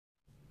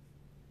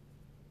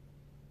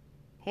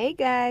Hey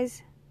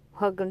guys,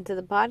 welcome to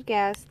the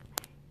podcast.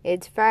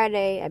 It's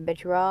Friday. I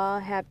bet you're all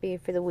happy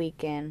for the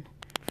weekend.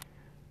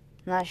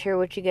 Not sure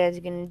what you guys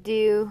are going to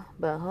do,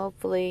 but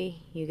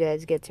hopefully you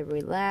guys get to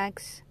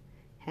relax,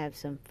 have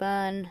some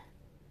fun,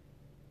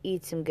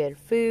 eat some good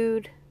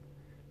food.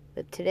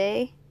 But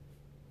today,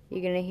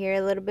 you're going to hear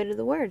a little bit of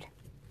the Word.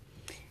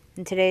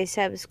 And today's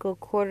Sabbath School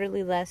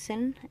quarterly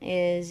lesson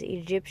is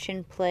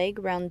Egyptian Plague,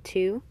 Round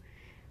 2,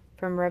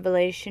 from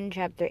Revelation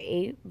chapter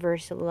 8,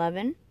 verse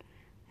 11.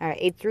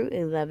 8 through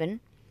 11,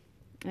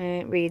 and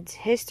it reads,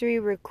 History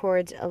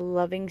records a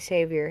loving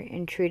Savior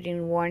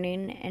entreating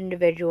warning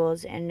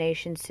individuals and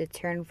nations to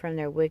turn from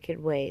their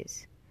wicked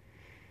ways.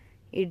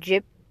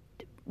 Egypt,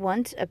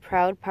 once a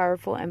proud,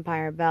 powerful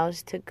empire,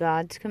 bows to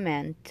God's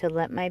command to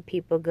let my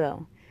people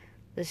go.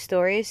 The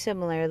story is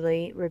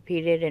similarly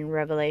repeated in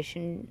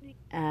Revelation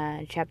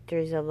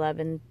chapters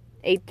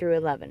 8 through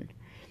 11.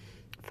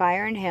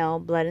 Fire and hail,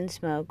 blood and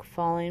smoke,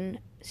 falling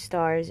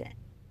stars,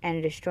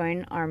 and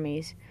destroying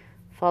armies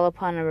fall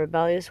upon a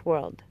rebellious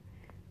world.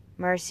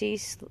 Mercy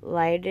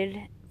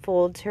slighted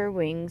folds her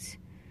wings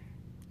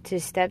to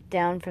step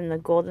down from the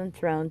golden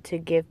throne to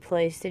give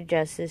place to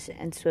justice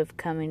and swift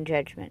coming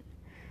judgment.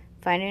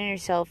 Finding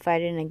yourself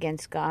fighting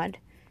against God,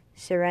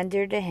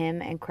 surrender to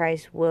Him, and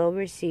Christ will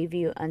receive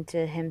you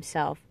unto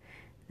Himself,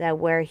 that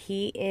where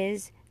He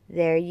is,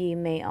 there ye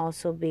may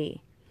also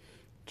be.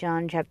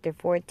 John chapter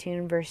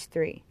 14, verse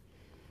 3.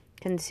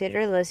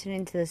 Consider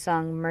listening to the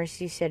song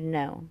Mercy Said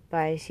No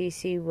by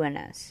C.C.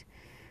 Winans,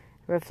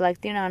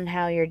 reflecting on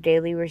how you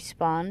daily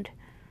respond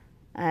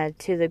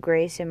to the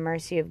grace and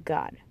mercy of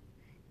God,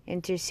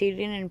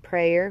 interceding in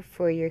prayer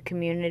for your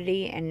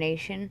community and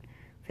nation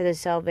for the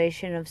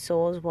salvation of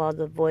souls while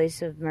the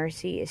voice of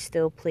mercy is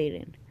still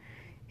pleading,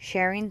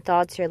 sharing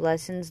thoughts or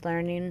lessons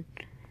learned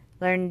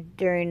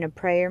during a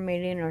prayer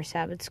meeting or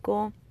Sabbath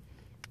school,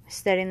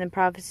 studying the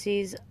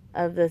prophecies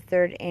of the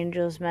third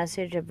angel's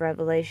message of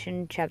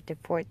Revelation chapter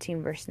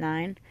 14 verse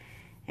 9,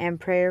 and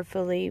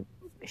prayerfully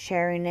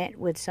sharing it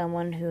with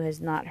someone who has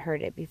not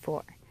heard it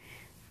before.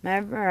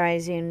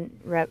 Memorizing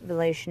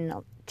Revelation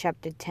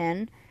chapter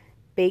 10,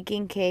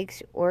 baking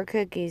cakes or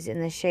cookies in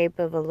the shape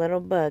of a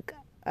little book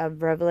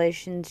of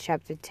Revelation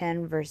chapter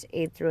 10 verse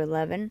 8 through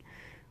 11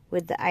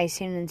 with the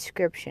icing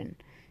inscription,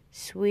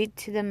 sweet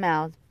to the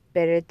mouth,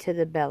 bitter to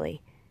the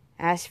belly.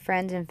 Ask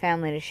friends and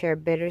family to share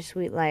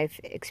bittersweet life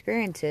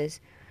experiences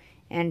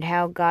and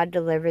how God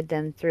delivered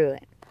them through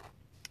it.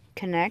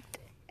 Connect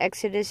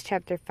Exodus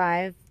chapter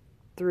 5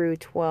 through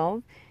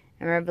 12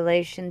 and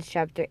Revelations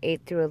chapter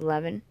 8 through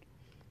 11.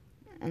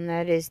 And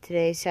that is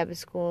today's Sabbath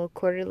School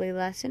quarterly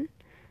lesson.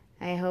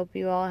 I hope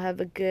you all have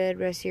a good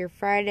rest of your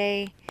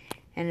Friday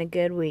and a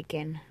good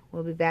weekend.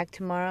 We'll be back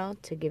tomorrow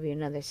to give you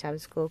another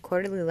Sabbath School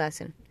quarterly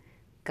lesson.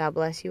 God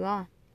bless you all.